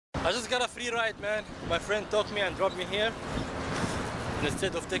I just got a free ride, man. My friend took me and dropped me here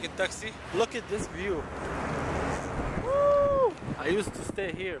instead of taking taxi. Look at this view. Woo! I used to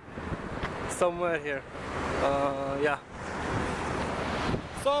stay here, somewhere here. Yeah.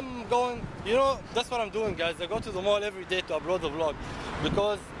 So I'm going, you know, that's what I'm doing, guys. I go to the mall every day to upload the vlog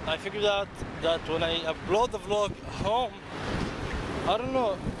because I figured out that when I upload the vlog home, I don't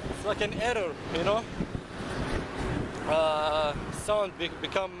know, it's like an error, you know. Sound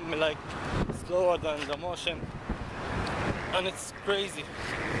become like slower than the motion, and it's crazy.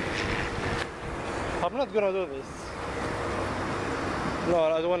 I'm not gonna do this. No,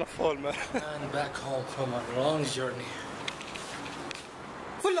 I don't wanna fall, man. And back home from a long journey.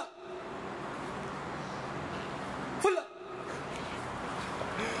 Fulla! Fulla!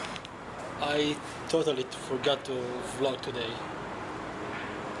 I totally forgot to vlog today.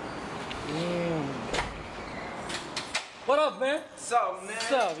 What up, man? What's up, man?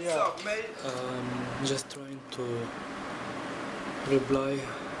 What's up, yeah. What's up, mate? Just trying to reply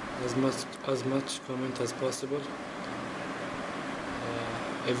as much comment as possible.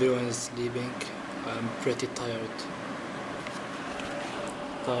 Everyone is sleeping. I'm pretty tired.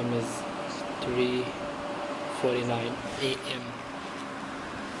 Time is 3:49 a.m.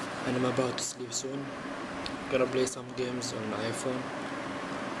 and I'm about to sleep soon. Gonna play some games on iPhone.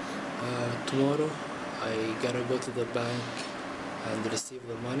 Tomorrow I gotta go to the bank and receive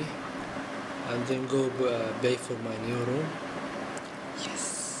the money and then go pay for my new room.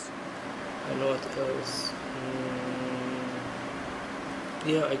 Yes. And what else?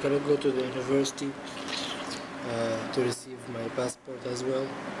 Yeah, I gotta go to the university to receive my passport as well.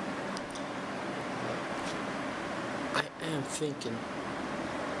 I am thinking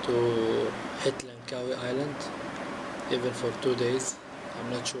to hit Langkawi Island even for 2 days. I'm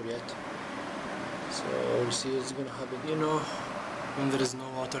not sure yet. So we'll see what's gonna happen. You know, when there is no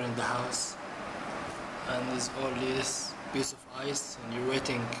water in the house and there's only this piece of ice and you're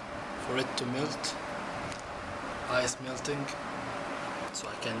waiting for it to melt, ice melting, so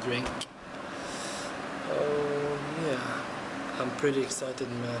I can drink. Oh yeah, I'm pretty excited,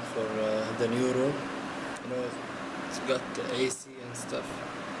 man, for the new room. You know, it's got the AC and stuff.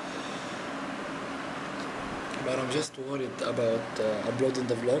 But I'm just worried about uploading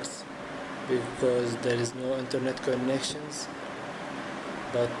the vlogs because there is no internet connections.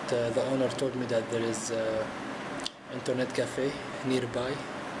 But the owner told me that there is internet cafe nearby.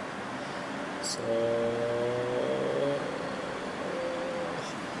 So